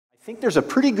I think there's a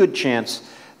pretty good chance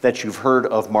that you've heard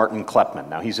of Martin Kleppmann.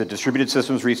 Now, he's a distributed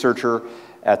systems researcher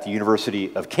at the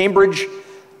University of Cambridge,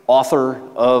 author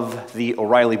of the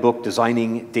O'Reilly book,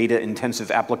 Designing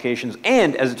Data-Intensive Applications,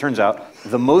 and, as it turns out,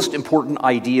 the most important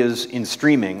ideas in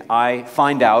streaming, I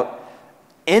find out,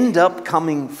 end up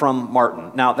coming from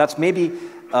Martin. Now, that's maybe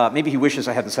he wishes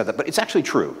I hadn't said that, but it's actually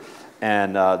true.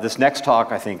 And this next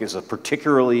talk, I think, is a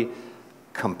particularly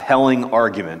compelling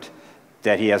argument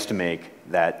that he has to make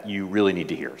that you really need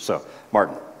to hear. So,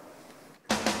 Martin.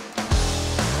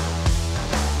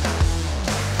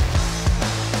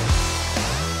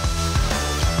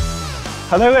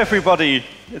 Hello, everybody.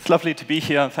 It's lovely to be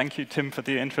here. Thank you, Tim, for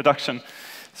the introduction.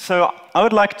 So I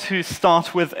would like to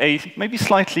start with a maybe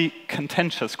slightly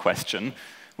contentious question,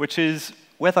 which is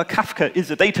whether Kafka is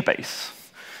a database.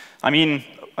 I mean,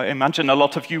 I imagine a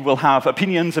lot of you will have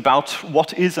opinions about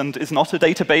what is and is not a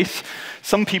database.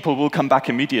 Some people will come back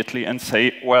immediately and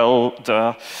say, well,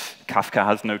 Kafka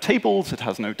has no tables, it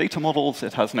has no data models,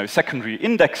 it has no secondary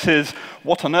indexes.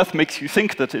 What on earth makes you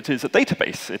think that it is a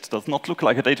database? It does not look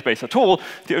like a database at all.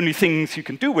 The only things you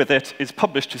can do with it is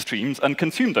publish to streams and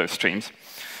consume those streams.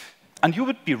 And you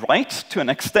would be right to an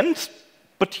extent,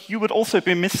 but you would also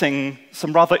be missing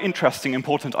some rather interesting,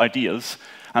 important ideas.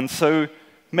 And so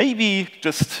maybe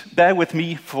just bear with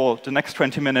me for the next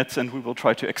 20 minutes and we will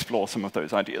try to explore some of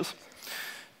those ideas.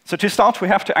 So to start, we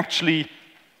have to actually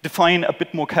define a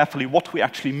bit more carefully what we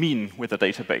actually mean with a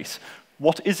database.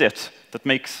 What is it that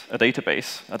makes a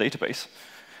database a database?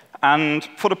 And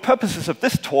for the purposes of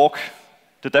this talk,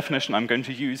 the definition I'm going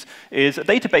to use is a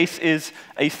database is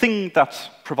a thing that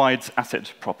provides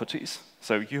ACID properties.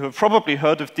 So you have probably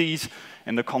heard of these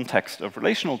in the context of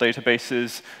relational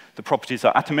databases. The properties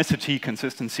are atomicity,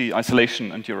 consistency,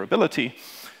 isolation, and durability.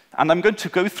 And I'm going to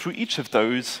go through each of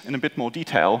those in a bit more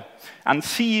detail and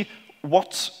see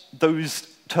what those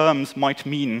terms might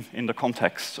mean in the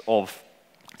context of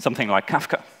something like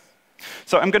Kafka.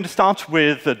 So I'm going to start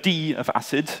with the D of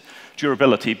ACID,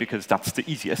 durability, because that's the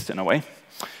easiest in a way.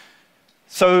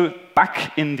 So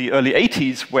back in the early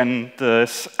 80s, when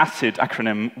this ACID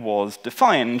acronym was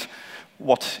defined,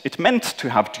 what it meant to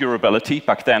have durability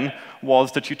back then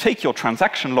was that you take your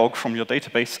transaction log from your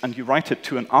database and you write it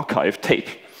to an archive tape.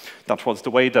 That was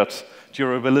the way that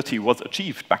durability was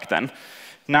achieved back then.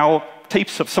 Now,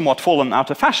 tapes have somewhat fallen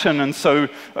out of fashion, and so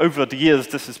over the years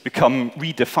this has become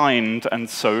redefined, and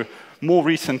so more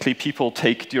recently people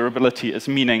take durability as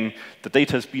meaning the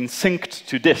data has been synced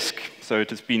to disk. So it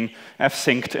has been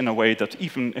f-synced in a way that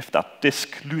even if that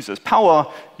disk loses power,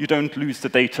 you don't lose the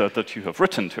data that you have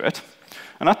written to it.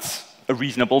 And that's a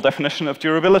reasonable definition of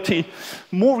durability.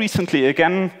 More recently,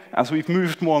 again, as we've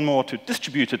moved more and more to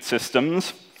distributed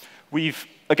systems, we've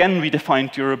again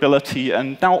redefined durability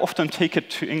and now often take it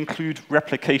to include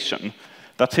replication.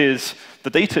 That is, the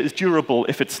data is durable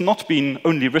if it's not been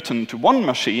only written to one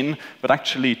machine, but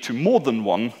actually to more than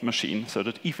one machine, so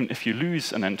that even if you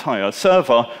lose an entire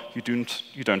server, you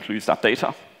don't lose that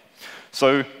data.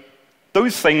 So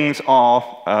those things are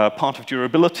part of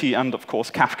durability, and of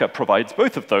course Kafka provides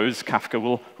both of those. Kafka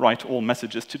will write all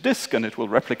messages to disk, and it will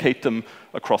replicate them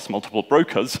across multiple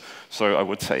brokers. So I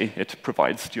would say it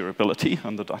provides durability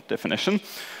under that definition.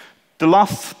 The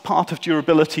last part of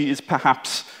durability is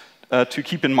perhaps to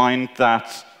keep in mind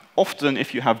that often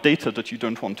if you have data that you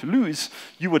don't want to lose,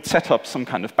 you would set up some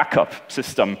kind of backup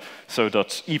system so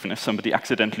that even if somebody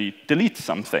accidentally deletes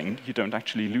something, you don't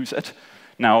actually lose it.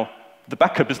 Now, the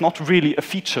backup is not really a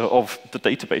feature of the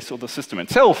database or the system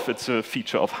itself. It's a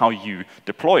feature of how you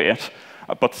deploy it.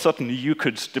 But certainly you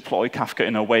could deploy Kafka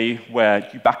in a way where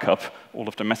you back up all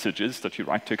of the messages that you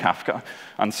write to Kafka.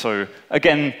 And so,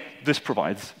 again, this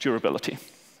provides durability.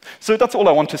 So that's all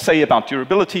I want to say about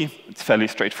durability. It's fairly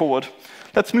straightforward.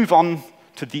 Let's move on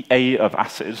to the A of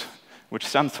ACID, which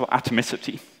stands for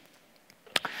atomicity.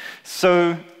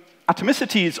 So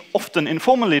atomicity is often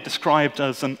informally described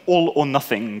as an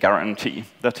all-or-nothing guarantee.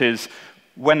 That is,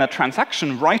 when a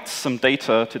transaction writes some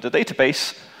data to the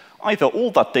database, either all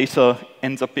that data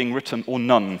ends up being written or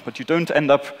none, but you don't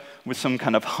end up with some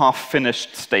kind of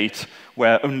half-finished state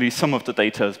where only some of the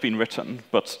data has been written,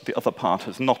 but the other part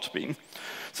has not been.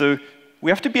 So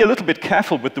we have to be a little bit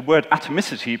careful with the word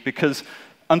atomicity because,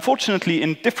 unfortunately,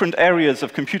 in different areas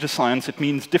of computer science, it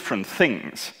means different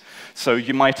things. So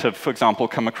you might have, for example,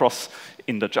 come across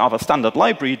in the Java standard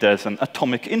library, there's an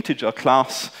atomic integer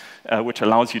class, which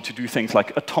allows you to do things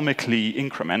like atomically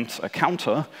increment a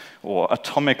counter, or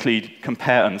atomically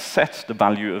compare and set the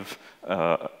value of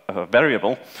a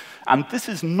variable. And this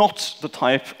is not the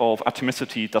type of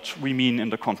atomicity that we mean in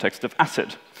the context of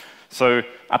ACID. So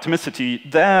atomicity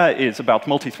there is about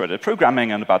multi-threaded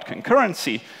programming and about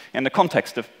concurrency. In the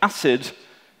context of ACID,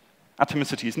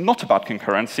 atomicity is not about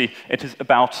concurrency. It is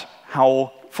about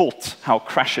how faults, how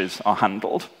crashes are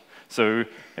handled. So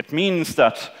it means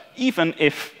that even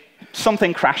if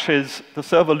something crashes, the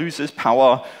server loses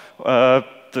power,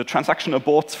 the transaction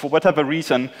aborts for whatever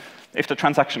reason, if the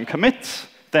transaction commits,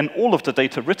 then all of the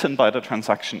data written by the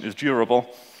transaction is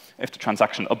durable. If the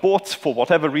transaction aborts for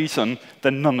whatever reason,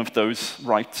 then none of those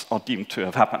writes are deemed to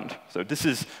have happened. So this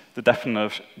is the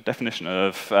definition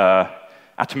of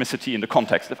atomicity in the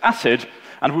context of ACID,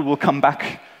 and we will come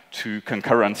back to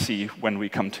concurrency when we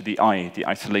come to the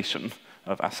isolation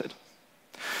of ACID.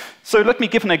 So let me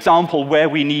give an example where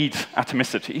we need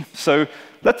atomicity. So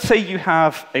let's say you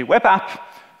have a web app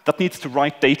that needs to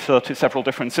write data to several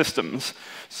different systems.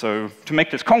 So to make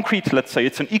this concrete, let's say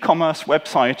it's an e-commerce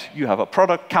website, you have a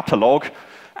product catalog,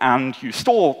 and you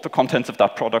store the contents of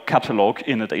that product catalog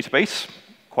in a database,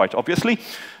 quite obviously.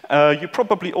 You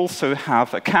probably also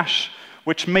have a cache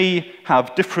which may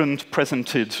have different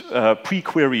presented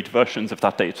pre-queried versions of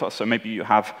that data. So maybe you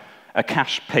have a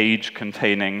cache page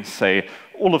containing, say,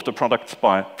 all of the products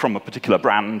from a particular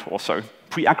brand or so,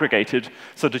 pre-aggregated,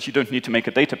 so that you don't need to make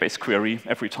a database query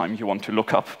every time you want to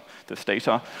look up this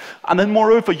data. And then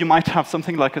moreover, you might have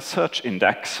something like a search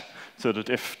index, so that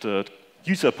if the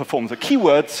user performs a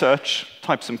keyword search,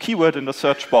 types some keyword in the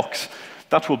search box,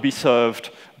 that will be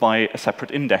served by a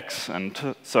separate index.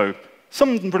 And so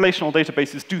some relational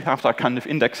databases do have that kind of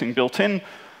indexing built in,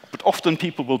 but often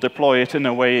people will deploy it in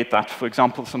a way that, for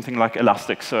example, something like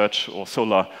Elasticsearch or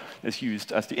Solr is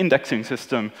used as the indexing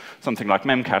system, something like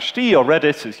Memcached or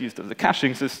Redis is used as the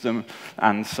caching system,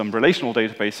 and some relational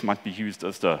database might be used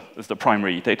as the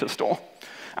primary data store.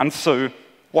 And so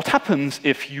what happens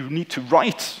if you need to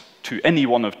write to any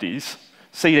one of these,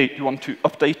 say you want to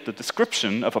update the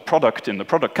description of a product in the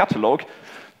product catalog,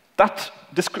 that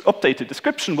updated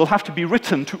description will have to be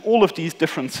written to all of these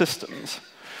different systems.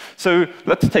 So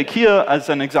let's take here as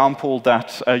an example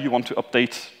that you want to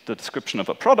update the description of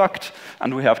a product,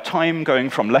 and we have time going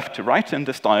from left to right in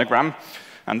this diagram.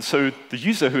 And so the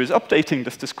user who is updating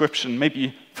this description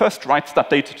maybe first writes that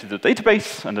data to the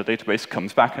database, and the database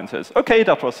comes back and says, OK,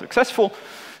 that was successful.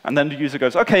 And then the user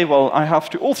goes, OK, well, I have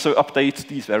to also update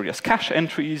these various cache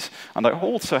entries, and I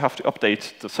also have to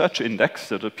update the search index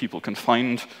so that people can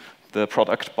find the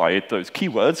product by those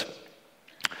keywords.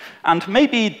 And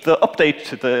maybe the update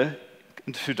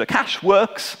to the cache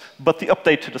works, but the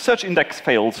update to the search index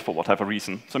fails for whatever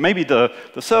reason. So maybe the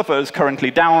server is currently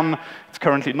down, it's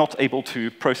currently not able to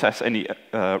process any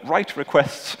write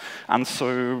requests, and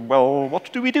so, well,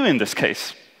 what do we do in this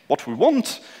case? What we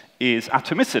want is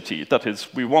atomicity. That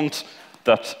is, we want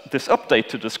that this update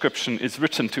to description is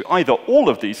written to either all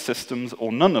of these systems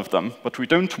or none of them, but we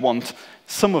don't want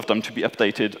some of them to be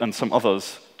updated and some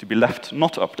others to be left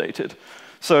not updated.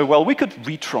 So, well, we could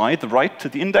retry the write to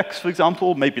the index, for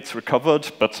example. Maybe it's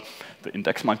recovered, but the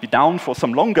index might be down for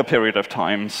some longer period of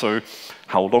time. So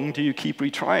how long do you keep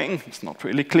retrying? It's not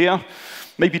really clear.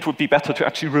 Maybe it would be better to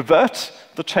actually revert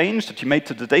the change that you made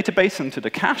to the database and to the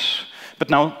cache.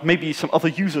 But now maybe some other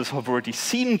users have already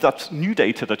seen that new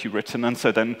data that you've written, and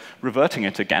so then reverting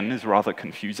it again is rather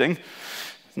confusing.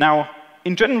 Now,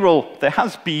 in general, there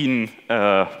has been,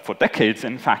 for decades,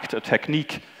 in fact, a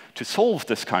technique to solve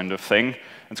this kind of thing.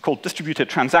 It's called distributed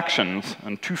transactions,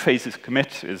 and two-phases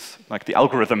commit is like the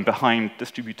algorithm behind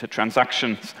distributed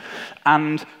transactions.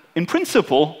 And in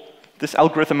principle, this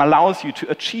algorithm allows you to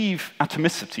achieve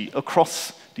atomicity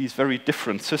across these very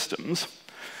different systems.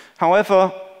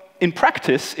 However, in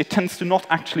practice, it tends to not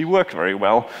actually work very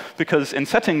well, because in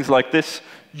settings like this,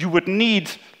 you would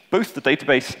need both the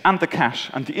database and the cache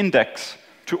and the index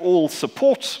to all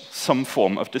support some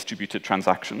form of distributed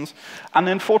transactions. And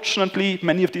unfortunately,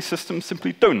 many of these systems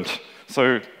simply don't.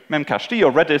 So Memcached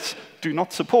or Redis do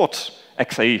not support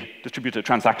XA distributed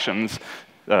transactions.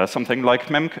 Something like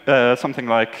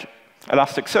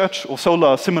Elasticsearch or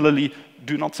Solr similarly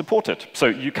do not support it. So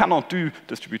you cannot do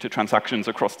distributed transactions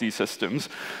across these systems.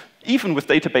 Even with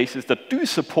databases that do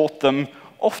support them,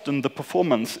 often the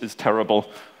performance is terrible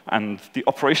and the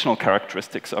operational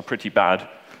characteristics are pretty bad.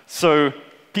 So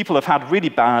people have had really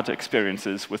bad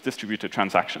experiences with distributed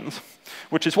transactions,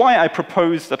 which is why I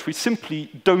propose that we simply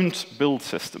don't build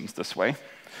systems this way.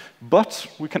 But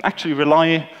we can actually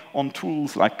rely on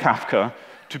tools like Kafka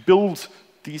to build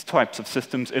these types of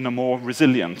systems in a more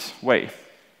resilient way.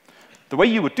 The way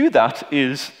you would do that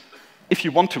is, if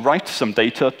you want to write some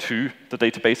data to the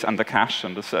database and the cache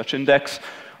and the search index,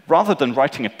 rather than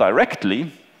writing it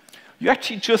directly, you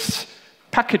actually just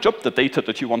package up the data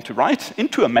that you want to write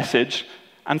into a message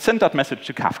and send that message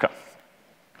to Kafka.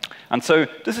 And so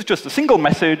this is just a single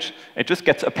message. It just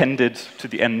gets appended to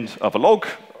the end of a log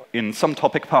in some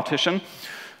topic partition.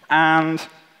 And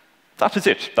that is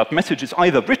it. That message is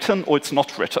either written or it's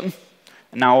not written.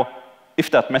 Now,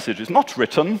 if that message is not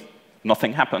written,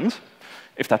 nothing happens.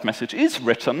 If that message is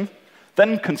written,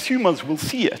 then consumers will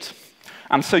see it.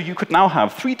 And so you could now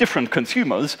have 3 different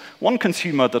consumers, one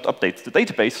consumer that updates the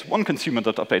database, one consumer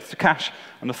that updates the cache,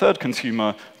 and a third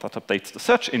consumer that updates the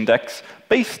search index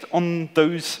based on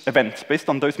those events, based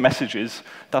on those messages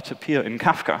that appear in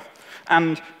Kafka.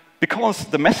 And because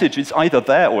the message is either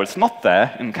there or it's not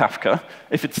there in Kafka,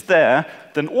 if it's there,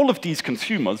 then all of these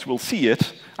consumers will see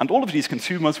it, and all of these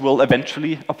consumers will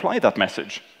eventually apply that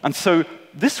message. And so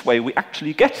this way, we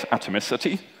actually get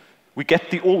atomicity. We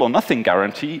get the all-or-nothing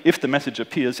guarantee. If the message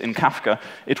appears in Kafka,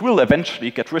 it will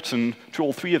eventually get written to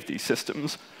all 3 of these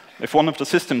systems. If one of the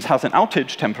systems has an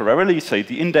outage temporarily, say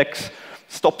the index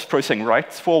stops processing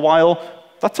writes for a while,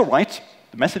 that's all right.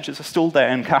 The messages are still there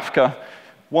in Kafka.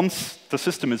 Once the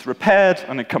system is repaired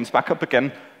and it comes back up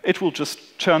again, it will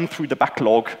just churn through the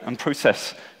backlog and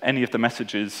process any of the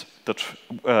messages that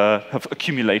have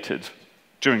accumulated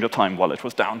during the time while it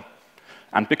was down.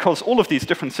 And because all of these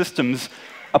different systems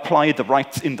apply the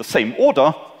writes in the same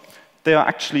order, they are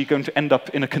actually going to end up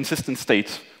in a consistent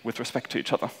state with respect to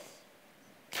each other.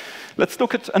 Let's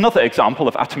look at another example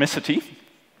of atomicity.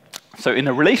 So in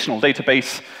a relational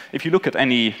database, if you look at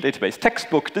any database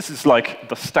textbook, this is like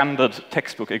the standard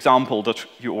textbook example that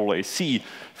you always see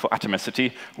for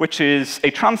atomicity, which is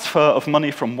a transfer of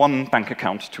money from one bank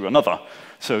account to another.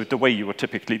 So the way you would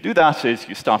typically do that is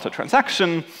you start a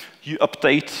transaction, you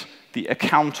update the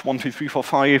account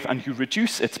 12345, and you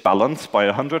reduce its balance by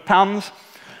 £100,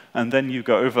 and then you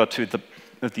go over to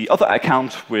the other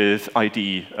account with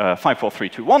ID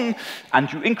 54321,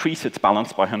 and you increase its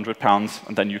balance by £100,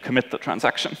 and then you commit the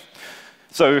transaction.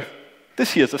 So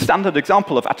this here is a standard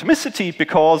example of atomicity,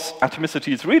 because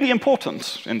atomicity is really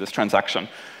important in this transaction,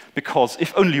 because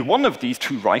if only one of these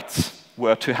 2 writes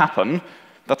were to happen,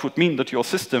 that would mean that your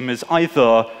system is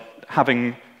either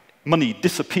having money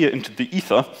disappear into the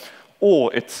ether,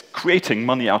 or it's creating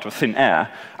money out of thin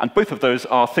air. And both of those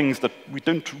are things that we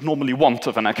don't normally want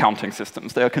of an accounting system.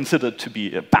 They are considered to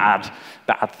be bad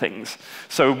things.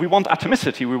 So we want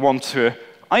atomicity. We want to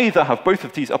either have both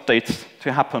of these updates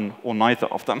to happen or neither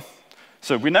of them.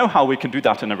 So we know how we can do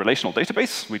that in a relational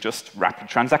database. We just wrap a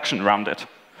transaction around it.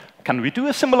 Can we do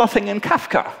a similar thing in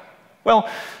Kafka? Well,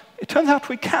 it turns out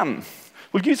we can.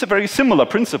 We'll use a very similar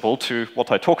principle to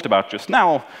what I talked about just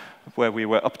now, where we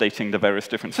were updating the various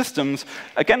different systems.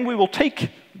 Again, we will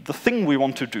take the thing we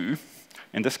want to do,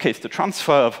 in this case, the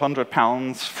transfer of £100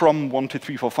 from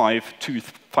 12345 to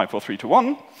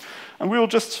 54321, and we will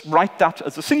just write that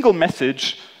as a single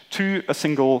message to a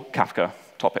single Kafka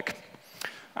topic.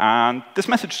 And this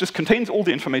message just contains all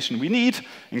the information we need,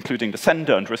 including the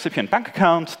sender and recipient bank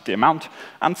account, the amount,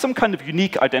 and some kind of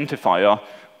unique identifier,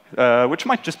 which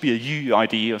might just be a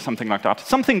UUID or something like that,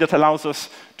 something that allows us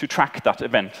to track that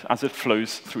event as it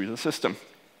flows through the system.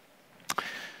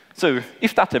 So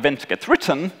if that event gets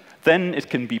written, then it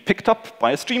can be picked up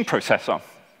by a stream processor.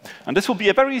 And this will be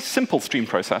a very simple stream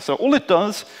processor. All it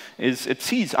does is it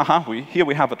sees, here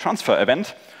we have a transfer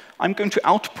event. I'm going to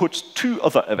output 2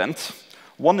 other events.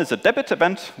 One is a debit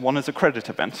event, one is a credit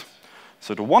event.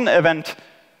 So the one event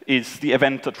is the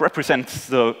event that represents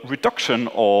the reduction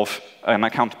of an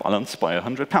account balance by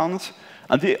 £100,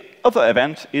 and the other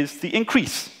event is the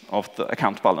increase of the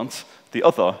account balance, the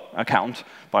other account,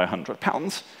 by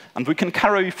 £100. And we can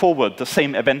carry forward the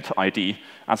same event ID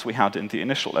as we had in the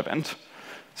initial event.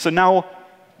 So now,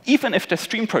 even if the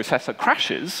stream processor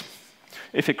crashes,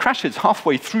 if it crashes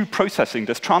halfway through processing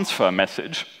this transfer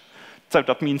message, so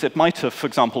that means it might have, for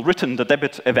example, written the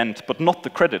debit event but not the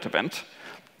credit event,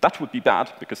 that would be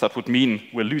bad, because that would mean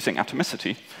we're losing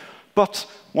atomicity. But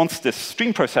once this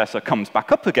stream processor comes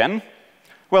back up again,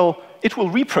 well, it will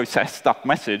reprocess that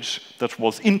message that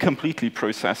was incompletely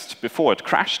processed before it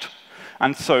crashed.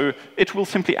 And so it will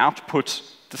simply output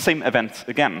the same event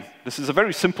again. This is a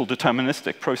very simple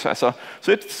deterministic processor.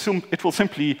 So it will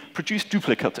simply produce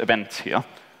duplicate events here.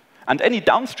 And any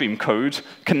downstream code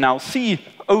can now see,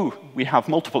 oh, we have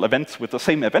multiple events with the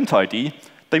same event ID.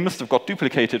 They must have got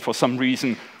duplicated for some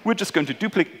reason. We're just going to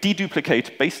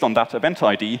deduplicate based on that event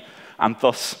ID, and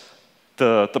thus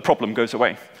the problem goes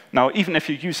away. Now, even if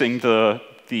you're using the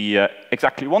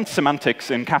exactly once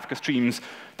semantics in Kafka streams,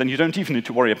 then you don't even need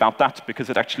to worry about that, because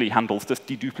it actually handles this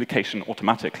deduplication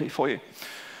automatically for you.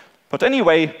 But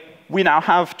anyway, we now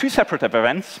have 2 separate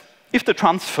events. If the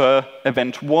transfer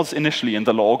event was initially in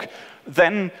the log,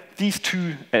 then these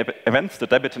 2 events, the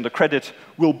debit and the credit,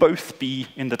 will both be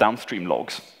in the downstream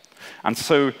logs. And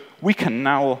so we can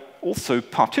now also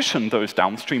partition those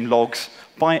downstream logs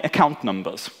by account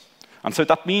numbers. And so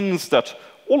that means that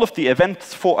all of the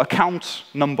events for account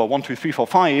number 1, 2, 3, 4,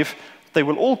 5, they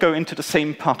will all go into the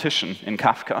same partition in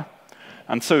Kafka.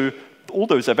 And so all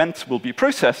those events will be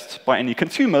processed by any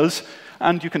consumers,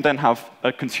 and you can then have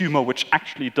a consumer which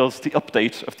actually does the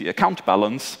update of the account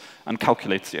balance and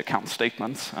calculates the account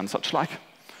statements and such like.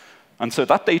 And so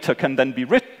that data can then be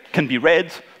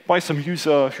read by some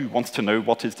user who wants to know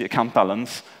what is the account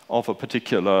balance of a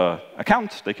particular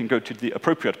account. They can go to the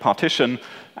appropriate partition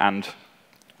and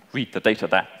read the data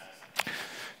there.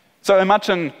 So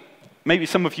imagine maybe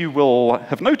some of you will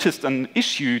have noticed an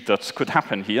issue that could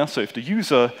happen here. So if the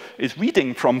user is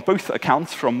reading from both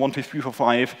accounts, from 1, 2, 3, 4,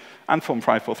 5, and from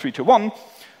 5, 4, 3, 2, 1,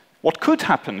 what could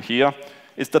happen here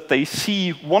is that they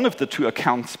see one of the two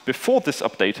accounts before this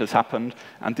update has happened,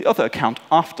 and the other account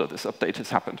after this update has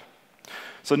happened.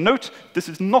 So note, this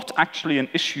is not actually an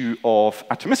issue of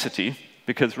atomicity,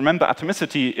 because remember,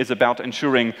 atomicity is about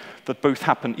ensuring that both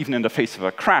happen even in the face of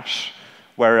a crash,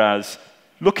 whereas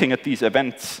looking at these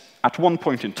events at one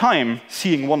point in time,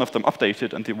 seeing one of them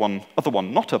updated and the other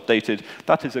one not updated,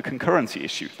 that is a concurrency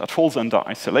issue. That falls under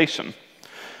isolation.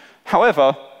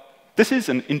 However, this is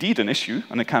indeed an issue,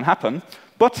 and it can happen,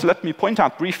 but let me point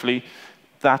out briefly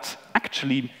that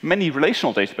actually many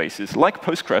relational databases, like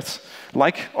Postgres,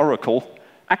 like Oracle,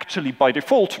 actually by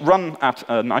default run at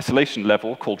an isolation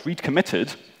level called read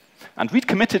committed, and read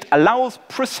committed allows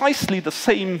precisely the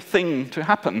same thing to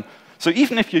happen. So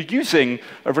even if you're using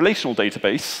a relational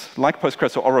database, like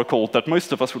Postgres or Oracle, that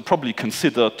most of us would probably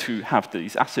consider to have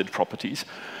these ACID properties,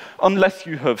 unless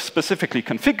you have specifically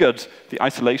configured the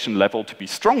isolation level to be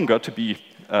stronger, to be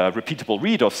repeatable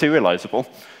read or serializable,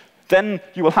 then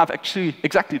you will have actually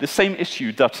exactly the same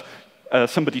issue that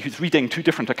somebody who's reading two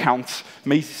different accounts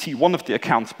may see one of the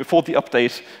accounts before the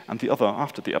update and the other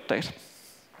after the update.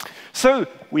 So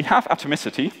we have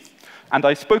atomicity. And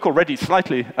I spoke already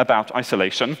slightly about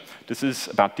isolation. This is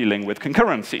about dealing with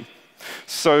concurrency.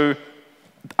 So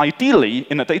ideally,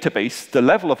 in a database, the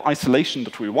level of isolation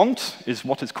that we want is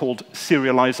what is called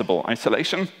serializable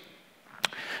isolation.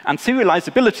 And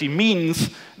serializability means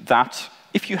that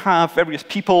if you have various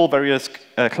people, various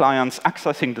clients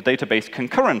accessing the database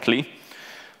concurrently,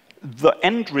 the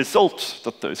end result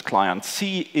that those clients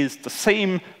see is the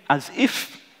same as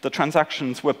if the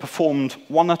transactions were performed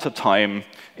one at a time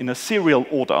in a serial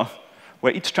order,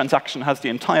 where each transaction has the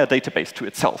entire database to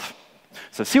itself.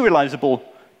 So serializable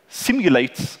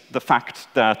simulates the fact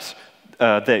that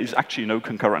there is actually no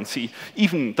concurrency,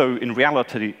 even though in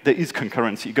reality there is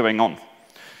concurrency going on.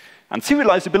 And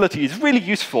serializability is really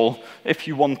useful if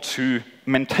you want to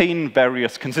maintain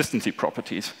various consistency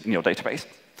properties in your database.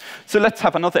 So let's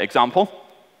have another example.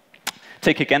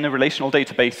 Take again a relational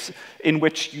database in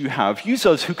which you have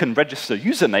users who can register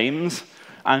usernames,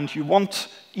 and you want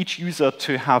each user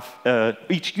to have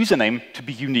each username to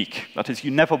be unique. That is, you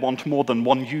never want more than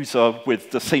one user with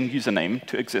the same username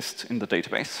to exist in the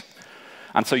database.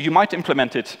 And so you might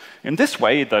implement it in this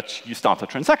way, that you start a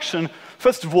transaction.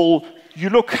 First of all, you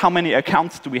look how many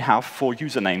accounts do we have for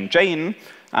username Jane,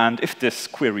 and if this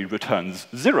query returns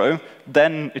 0,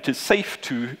 then it is safe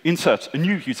to insert a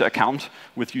new user account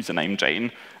with username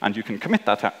Jane, and you can commit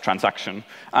that transaction.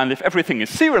 And if everything is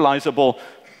serializable,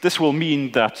 this will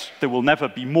mean that there will never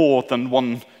be more than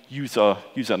one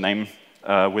username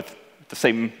with the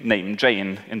same name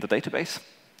Jane in the database.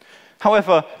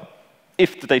 However,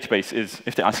 if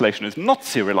the isolation is not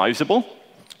serializable,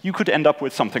 you could end up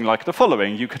with something like the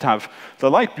following. You could have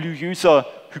the light blue user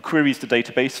who queries the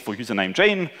database for username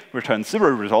Jane, returns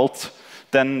 0 results.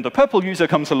 Then the purple user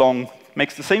comes along,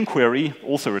 makes the same query,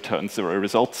 also returns 0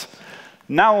 results.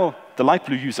 Now the light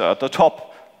blue user at the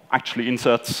top actually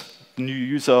inserts the new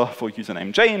user for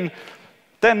username Jane.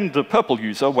 Then the purple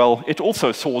user, well, it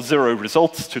also saw 0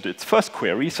 results to its first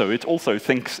query, so it also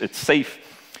thinks it's safe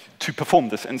to perform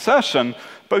this insertion.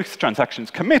 Both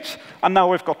transactions commit, and now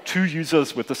we've got two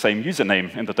users with the same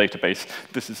username in the database.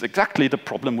 This is exactly the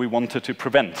problem we wanted to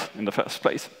prevent in the first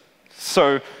place.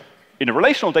 So in a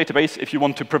relational database, if you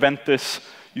want to prevent this,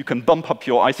 you can bump up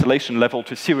your isolation level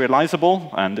to serializable,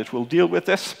 and it will deal with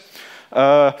this.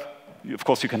 Of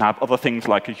course, you can have other things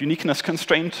like a uniqueness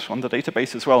constraint on the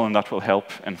database as well, and that will help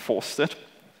enforce it.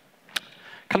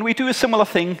 Can we do a similar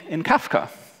thing in Kafka?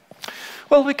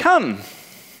 Well, we can.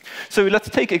 So let's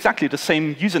take exactly the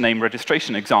same username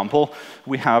registration example.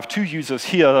 We have two users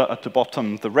here at the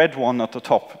bottom, the red one at the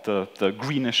top, the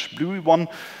greenish-blue one,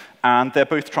 and they're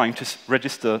both trying to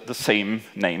register the same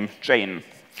name, Jane.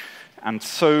 And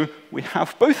so we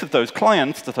have both of those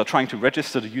clients that are trying to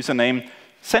register the username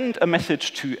send a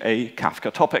message to a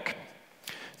Kafka topic.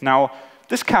 Now,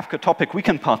 this Kafka topic we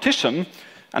can partition,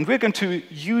 and we're going to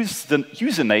use the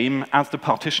username as the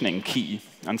partitioning key.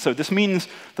 And so this means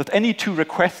that any two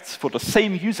requests for the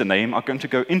same username are going to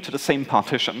go into the same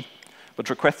partition. But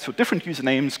requests for different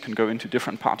usernames can go into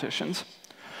different partitions.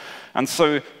 And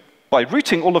so by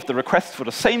routing all of the requests for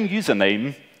the same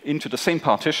username into the same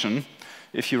partition,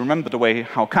 if you remember the way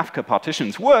how Kafka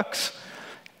partitions works,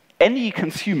 any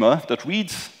consumer that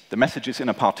reads the messages in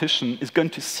a partition is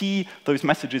going to see those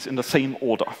messages in the same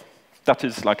order. That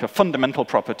is like a fundamental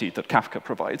property that Kafka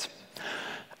provides.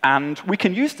 And we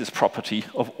can use this property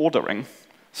of ordering.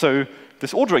 So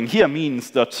this ordering here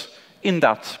means that in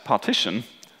that partition,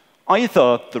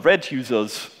 either the red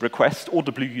user's request or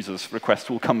the blue user's request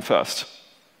will come first.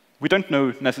 We don't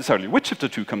know necessarily which of the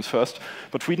two comes first,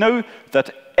 but we know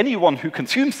that anyone who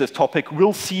consumes this topic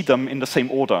will see them in the same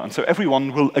order, and so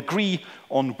everyone will agree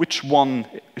on which one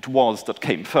it was that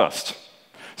came first.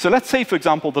 So let's say, for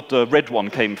example, that the red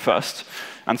one came first,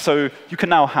 and so you can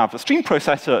now have a stream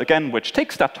processor, again, which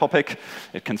takes that topic,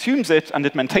 it consumes it, and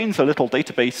it maintains a little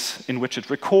database in which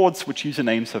it records which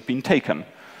usernames have been taken.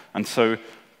 And so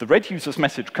the red user's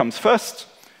message comes first,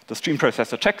 the stream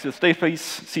processor checks its database,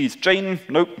 sees Jane,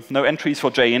 nope, no entries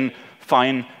for Jane,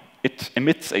 fine. It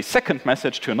emits a second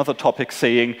message to another topic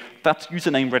saying that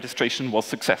username registration was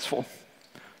successful.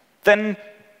 Then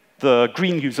the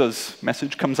green user's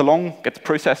message comes along, gets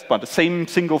processed by the same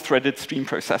single-threaded stream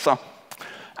processor.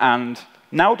 And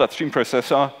now that stream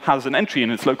processor has an entry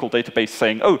in its local database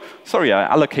saying, oh, sorry, I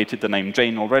allocated the name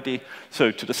Jane already.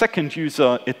 So to the second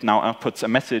user, it now outputs a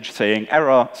message saying,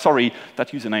 error, sorry, that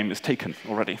username is taken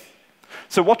already.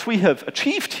 So what we have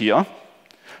achieved here,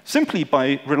 simply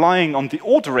by relying on the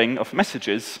ordering of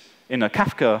messages in a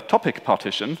Kafka topic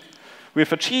partition,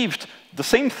 we've achieved the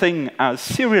same thing as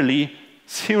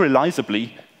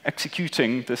serializably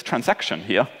executing this transaction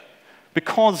here.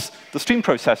 Because the stream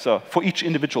processor for each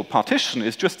individual partition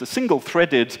is just a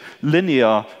single-threaded,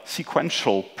 linear,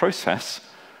 sequential process,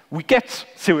 we get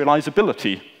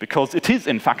serializability because it is,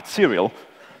 in fact, serial.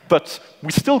 But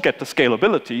we still get the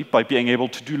scalability by being able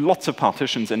to do lots of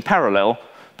partitions in parallel,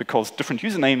 because different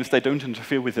usernames, they don't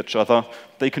interfere with each other.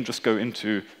 They can just go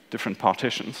into different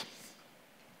partitions.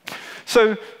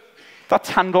 So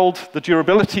that's handled. The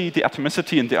durability, the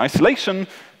atomicity, and the isolation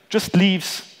just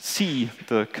leaves C,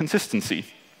 the consistency.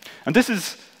 And this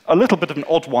is a little bit of an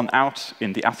odd one out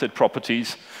in the ACID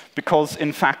properties, because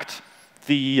in fact,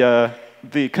 the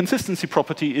consistency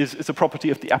property is a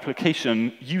property of the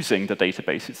application using the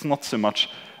database. It's not so much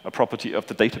a property of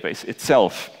the database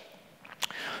itself.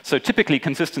 So typically,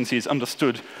 consistency is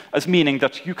understood as meaning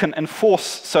that you can enforce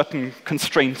certain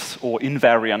constraints or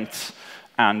invariants,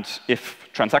 and if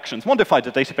transactions modify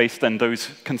the database, then those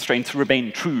constraints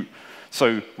remain true.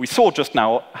 So we saw just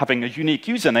now having a unique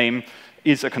username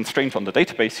is a constraint on the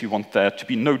database. You want there to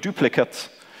be no duplicates.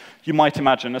 You might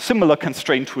imagine a similar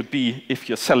constraint would be if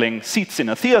you're selling seats in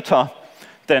a theater,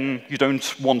 then you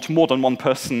don't want more than one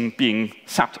person being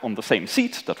sat on the same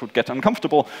seat. That would get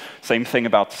uncomfortable. Same thing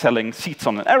about selling seats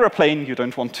on an aeroplane. You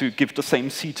don't want to give the same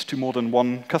seat to more than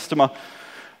one customer.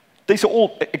 These are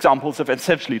all examples of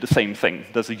essentially the same thing.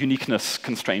 There's a uniqueness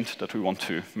constraint that we want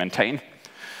to maintain.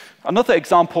 Another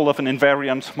example of an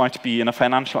invariant might be in a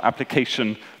financial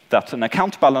application that an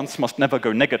account balance must never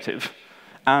go negative.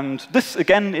 And this,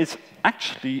 again, is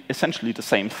actually essentially the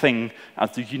same thing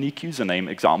as the unique username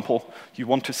example. You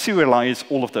want to serialize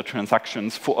all of the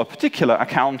transactions for a particular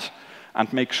account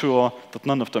and make sure that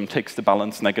none of them takes the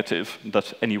balance negative,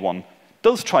 that anyone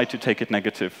does try to take it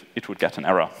negative, it would get an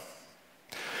error.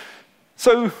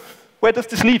 So where does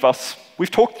this leave us? We've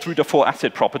talked through the 4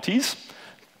 ACID properties.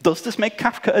 Does this make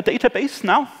Kafka a database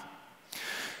now?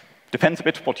 Depends a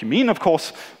bit what you mean, of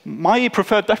course. My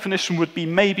preferred definition would be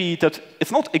maybe that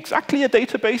it's not exactly a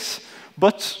database,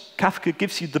 but Kafka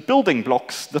gives you the building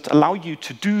blocks that allow you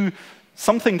to do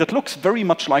something that looks very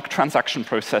much like transaction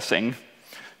processing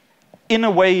in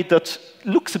a way that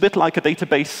looks a bit like a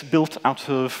database built out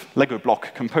of Lego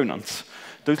block components.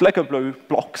 Those Lego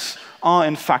blocks are,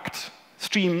 in fact,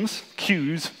 streams,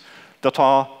 queues, that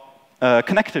are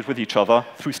connected with each other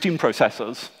through stream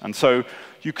processors. And so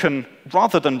you can,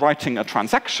 rather than writing a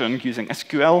transaction using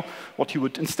SQL, what you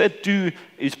would instead do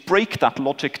is break that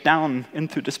logic down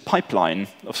into this pipeline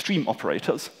of stream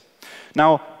operators.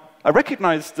 Now, I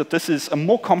recognize that this is a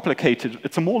more complicated,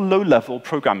 it's a more low-level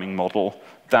programming model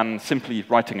than simply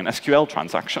writing an SQL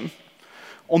transaction.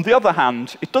 On the other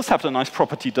hand, it does have the nice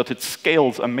property that it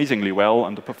scales amazingly well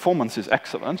and the performance is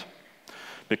excellent,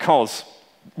 because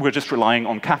we're just relying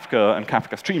on Kafka and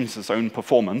Kafka Streams' own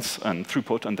performance and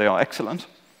throughput, and they are excellent.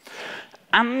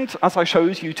 And as I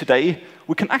showed you today,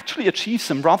 we can actually achieve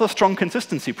some rather strong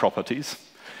consistency properties.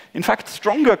 In fact,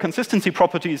 stronger consistency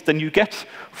properties than you get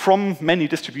from many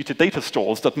distributed data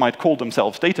stores that might call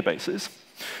themselves databases.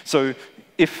 So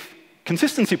if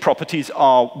consistency properties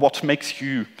are what makes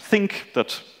you think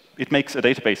that it makes a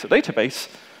database,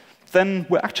 then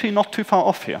we're actually not too far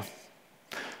off here.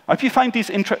 If you find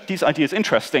these ideas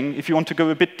interesting, if you want to go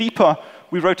a bit deeper,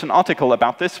 we wrote an article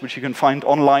about this, which you can find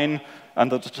online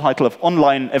under the title of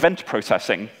Online Event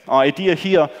Processing. Our idea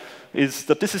here is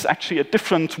that this is actually a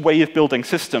different way of building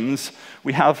systems.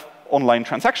 We have online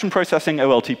transaction processing,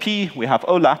 OLTP, we have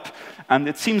OLAP, and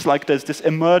it seems like there's this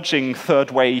emerging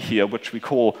third way here, which we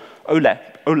call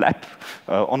OLAP,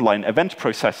 Online Event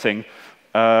Processing,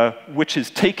 which is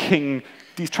taking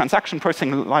these transaction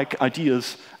processing-like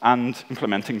ideas and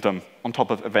implementing them on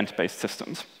top of event-based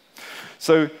systems.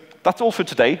 So that's all for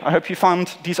today. I hope you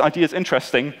found these ideas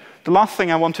interesting. The last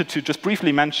thing I wanted to just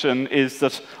briefly mention is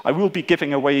that I will be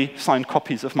giving away signed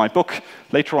copies of my book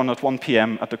later on at 1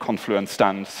 p.m. at the Confluent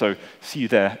stand. So see you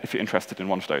there if you're interested in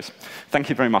one of those. Thank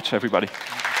you very much, everybody.